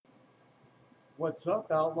What's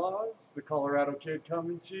up, Outlaws? The Colorado Kid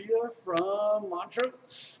coming to you from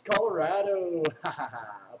Montrose, Colorado,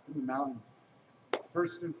 up in the mountains.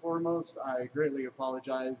 First and foremost, I greatly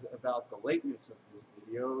apologize about the lateness of this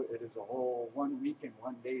video. It is a whole 1 week and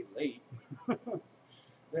 1 day late.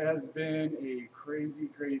 It has been a crazy,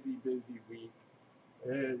 crazy busy week.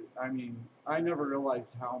 I never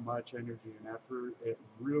realized how much energy and effort it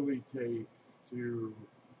really takes to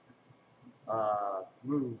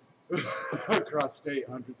move across state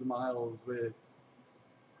hundreds of miles with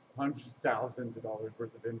hundreds, thousands of dollars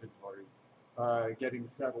worth of inventory, getting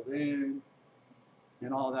settled in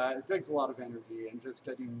and all that. It takes a lot of energy, and just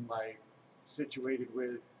getting like situated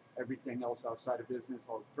with everything else outside of business,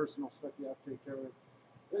 all the personal stuff you have to take care of.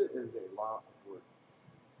 It is a lot of work.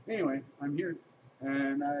 Anyway, I'm here,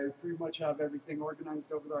 and I pretty much have everything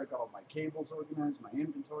organized over there. I got all my cables organized, my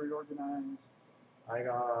inventory organized. I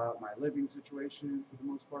got my living situation for the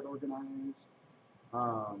most part organized.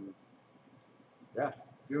 Um, yeah,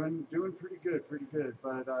 doing pretty good, pretty good.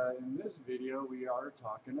 But in this video, we are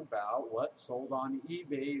talking about what sold on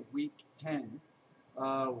eBay week 10,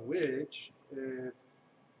 which if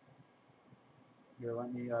here,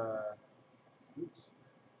 oops,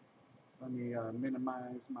 let me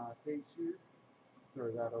minimize my face here.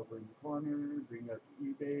 Throw that over in the corner. Bring up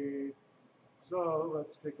eBay. So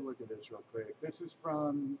let's take a look at this real quick. This is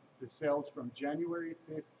from the sales from January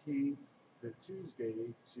 15th, the Tuesday,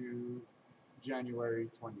 to January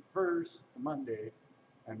 21st, the Monday.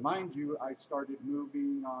 And mind you, I started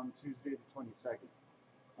moving on Tuesday the 22nd.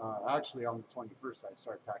 Actually, on the 21st, I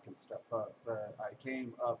started packing stuff up. But I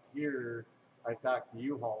came up here, I packed the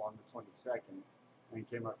U-Haul on the 22nd and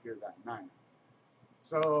came up here that night.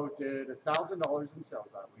 So did $1,000 in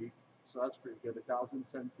sales that week. So that's pretty good,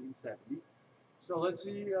 $1,017.70. So let's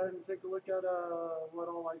see and take a look at what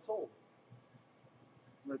all I sold.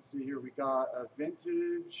 Let's see here. We got a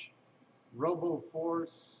vintage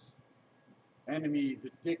RoboForce Enemy the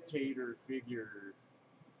Dictator figure.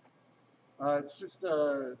 It's just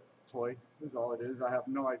a toy is all it is. I have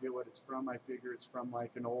no idea what it's from. I figure it's from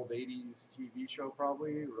like an old 80s TV show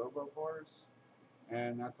probably, RoboForce.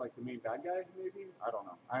 And that's like the main bad guy maybe? I don't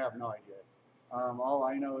know. I have no idea. All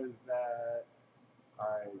I know is that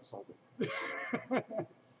I sold it.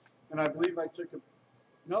 And I believe I took a,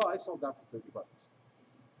 no, I sold that for 30 bucks.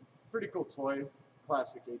 Pretty cool toy,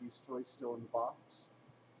 classic 80s toy still in the box.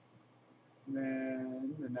 And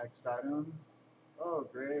then the next item, oh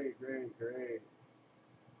great, great, great.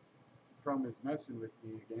 Chrome is messing with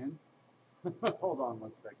me again. Hold on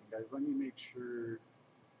 1 second guys, let me make sure,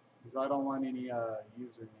 because I don't want any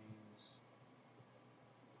usernames.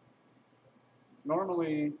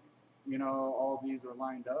 Normally, you know, all these are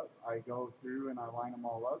lined up. I go through and I line them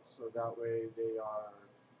all up so that way they are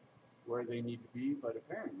where they need to be, but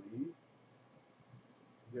apparently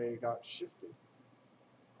they got shifted.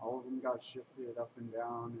 All of them got shifted up and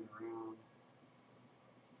down and around.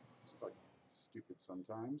 It's fucking stupid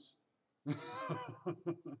sometimes. Alright,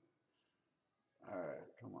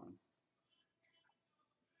 come on.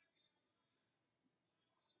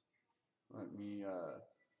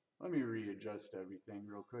 Let me readjust everything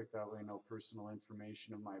real quick. That way no personal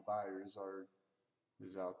information of my buyers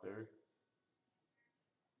is out there.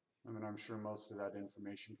 I mean, I'm sure most of that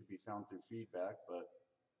information could be found through feedback, but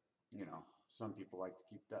you know, some people like to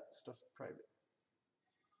keep that stuff private.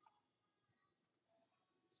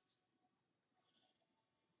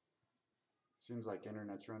 Seems like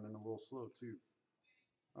internet's running a little slow too.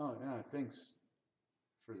 Oh yeah, thanks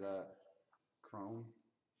for that, Chrome.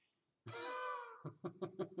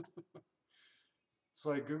 It's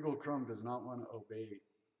like Google Chrome does not want to obey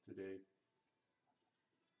today.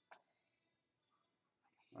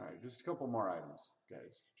 All right, just a couple more items,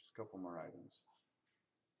 guys. Just a couple more items.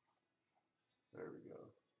 There we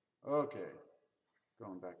go. Okay,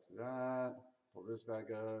 going back to that. Pull this back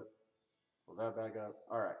up. Pull that back up.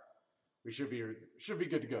 All right, we should be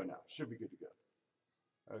good to go now. Should be good to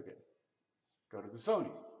go. Okay, go to the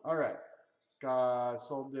Sony. All right,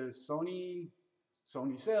 sold this Sony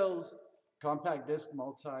sales compact disc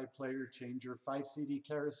multiplayer changer 5 CD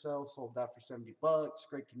carousel. Sold that for 70 bucks.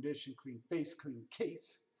 Great condition, clean face, clean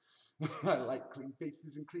case. I like clean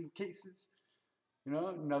faces and clean cases. You know,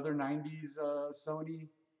 another 90s Sony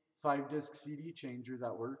 5-disc CD changer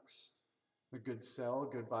that works. A good sell,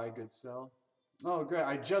 good buy, good sell. Oh, great.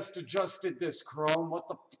 I just adjusted this, Chrome. What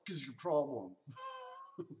the fuck is your problem?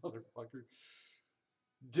 Motherfucker.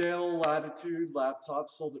 Dell Latitude laptop,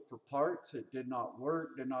 sold it for parts. It did not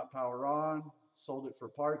work, did not power on. Sold it for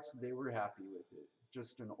parts. They were happy with it.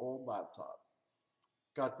 Just an old laptop.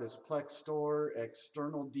 Got this Plex Store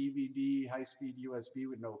external DVD high-speed USB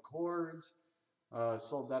with no cords.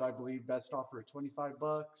 Sold that, I believe, best offer at 25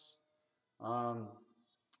 bucks. Um,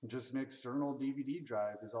 just an external DVD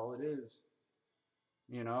drive is all it is.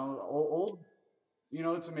 You know, old,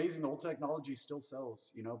 it's amazing. Old technology still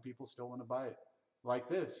sells. People still want to buy it. Like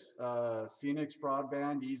this, Phoenix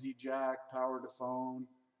Broadband, Easy Jack, power to phone,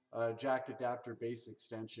 jack adapter base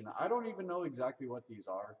extension. I don't even know exactly what these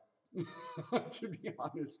are, to be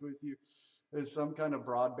honest with you. There's some kind of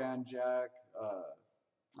broadband jack.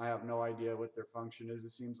 I have no idea what their function is.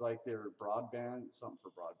 It seems like they're broadband, something for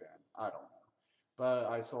broadband. I don't know. But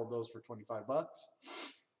I sold those for 25 bucks.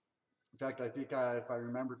 In fact, I think if I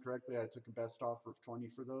remember correctly, I took a best offer of 20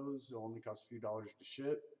 for those. It only cost a few dollars to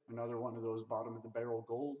ship. Another one of those bottom of the barrel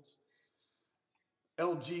golds.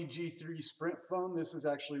 LG G3 Sprint phone. This is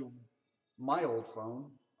actually my old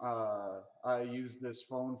phone. I used this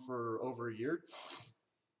phone for over a year.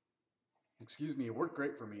 Excuse me, it worked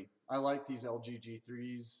great for me. I like these LG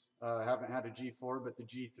G3s. I haven't had a G4, but the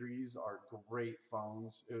G3s are great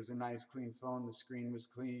phones. It was a nice, clean phone. The screen was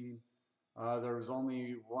clean. There was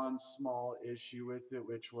only one small issue with it,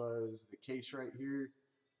 which was the case right here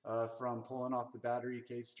from pulling off the battery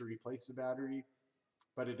case to replace the battery.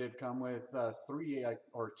 But it did come with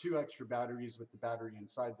two extra batteries with the battery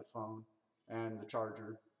inside the phone and the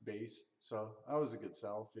charger base. So that was a good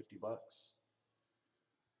sell, 50 bucks.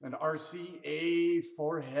 An RCA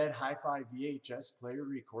 4-head hi-fi VHS player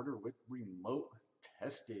recorder with remote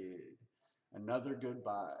tested. Another good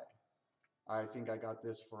buy. I think I got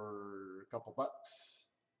this for a couple bucks.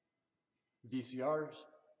 VCRs,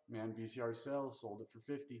 man, VCR sales, sold it for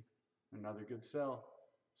 50. Another good sell.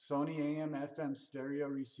 Sony AM FM stereo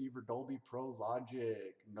receiver Dolby Pro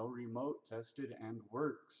Logic, no remote, tested and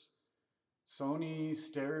works. Sony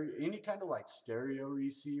stereo, any kind of like stereo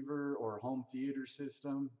receiver or home theater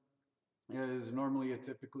system is normally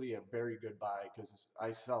typically a very good buy because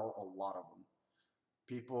I sell a lot of them.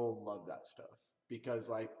 People love that stuff because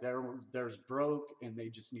like there's broke and they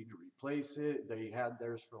just need to replace it. They had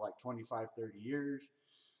theirs for like 25, 30 years.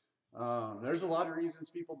 There's a lot of reasons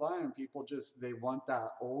people buy them. People just, they want that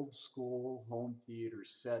old school home theater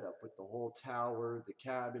setup with the whole tower, the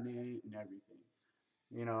cabinet and everything.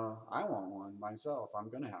 I want one myself. I'm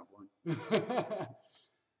going to have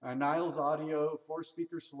one. Niles Audio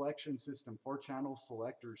 4-speaker selection system, 4-channel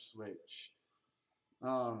selector switch.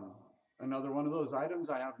 Um, Another one of those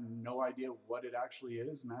items, I have no idea what it actually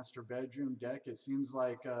is. Master bedroom deck. It seems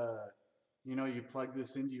like, you plug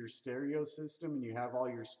this into your stereo system and you have all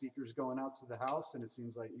your speakers going out to the house, and it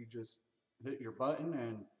seems like you just hit your button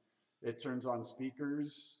and it turns on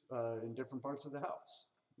speakers in different parts of the house,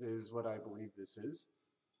 is what I believe this is.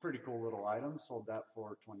 Pretty cool little item. Sold that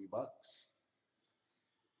for 20 bucks.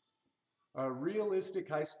 A realistic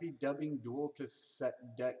high-speed dubbing dual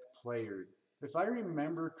cassette deck player. If I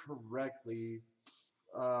remember correctly,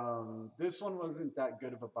 this one wasn't that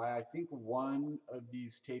good of a buy. I think one of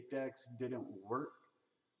these tape decks didn't work.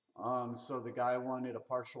 So the guy wanted a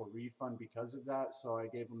partial refund because of that. So I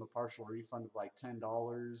gave him a partial refund of like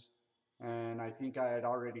 $10. And I think I had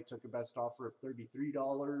already took a best offer of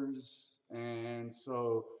 $33. And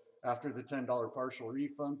so after the $10 partial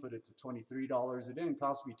refund, put it to $23. It didn't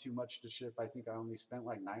cost me too much to ship. I think I only spent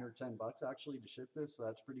like 9 or 10 bucks actually to ship this. So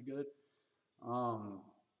that's pretty good. Um,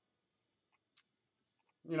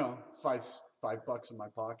 5 bucks in my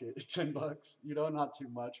pocket, 10 bucks, not too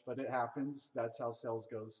much, but it happens. That's how sales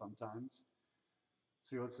goes sometimes.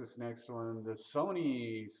 See, what's this next one? The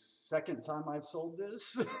Sony, second time I've sold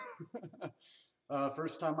this.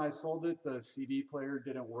 First time I sold it, the CD player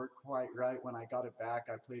didn't work quite right. When I got it back,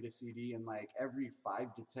 I played a CD and like every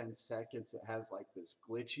 5 to 10 seconds, it has like this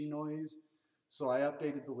glitchy noise. So I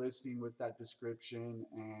updated the listing with that description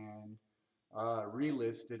and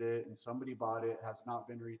relisted it, and somebody bought it. Has not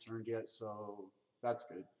been returned yet, so that's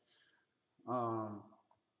good.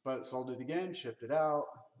 But sold it again, shipped it out.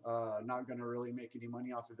 Not going to really make any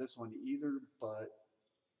money off of this one either, but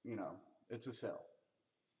it's a sell.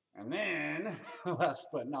 And then, last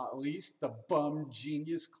but not least, the Bum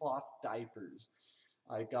Genius cloth diapers.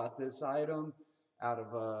 I got this item out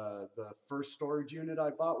of the first storage unit I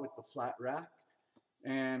bought with the flat rack.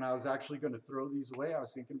 And I was actually going to throw these away. I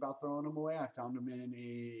was thinking about throwing them away. I found them in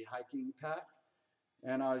a hiking pack.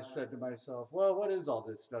 And I said to myself, well, what is all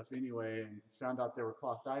this stuff anyway? And found out they were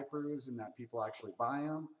cloth diapers and that people actually buy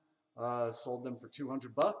them. Sold them for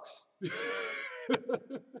 200 bucks.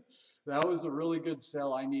 That was a really good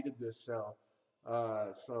sell. I needed this sell.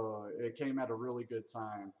 So it came at a really good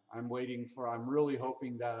time. I'm really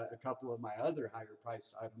hoping that a couple of my other higher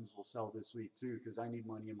priced items will sell this week too, because I need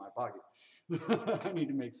money in my pocket. I need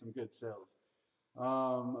to make some good sales.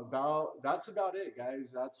 That's about it,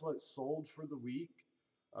 guys. That's what sold for the week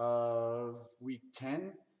of week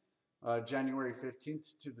 10, January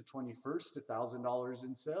 15th to the 21st, $1,000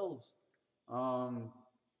 in sales. Um,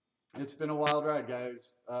 it's been a wild ride,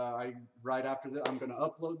 guys. Right after that, I'm gonna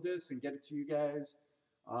upload this and get it to you guys.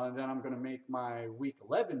 Then I'm gonna make my week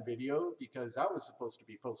 11 video because that was supposed to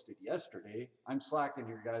be posted yesterday. I'm slacking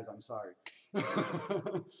here, guys. I'm sorry.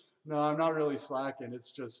 No, I'm not really slacking.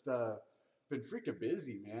 It's just been freaking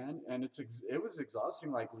busy, man, and it was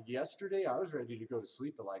exhausting. Like yesterday, I was ready to go to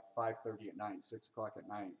sleep at like 5:30 at night, 6 o'clock at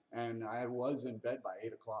night, and I was in bed by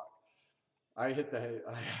 8 o'clock. I hit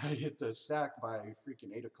the sack by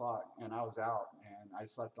freaking 8 o'clock, and I was out, and I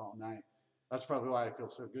slept all night. That's probably why I feel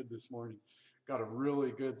so good this morning. Got a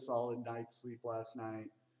really good solid night's sleep last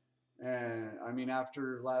night. And I mean,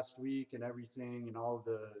 after last week and everything, and all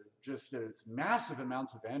the just it's massive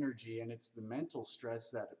amounts of energy, and it's the mental stress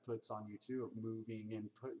that it puts on you too, of moving and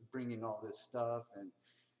bringing all this stuff and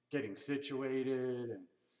getting situated,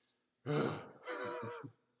 and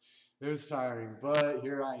it was tiring, but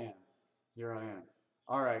here I am. Here I am.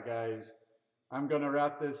 All right, guys. I'm gonna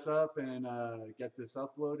wrap this up and get this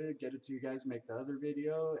uploaded, get it to you guys, make the other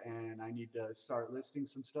video, and I need to start listing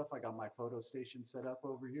some stuff. I got my photo station set up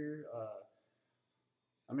over here.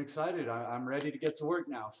 I'm excited. I'm ready to get to work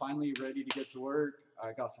now. Finally ready to get to work.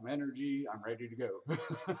 I got some energy. I'm ready to go.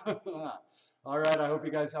 All right. I hope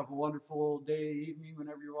you guys have a wonderful day, evening,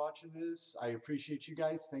 whenever you're watching this. I appreciate you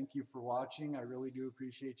guys. Thank you for watching. I really do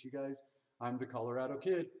appreciate you guys. I'm the Colorado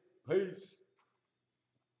Kid. Peace.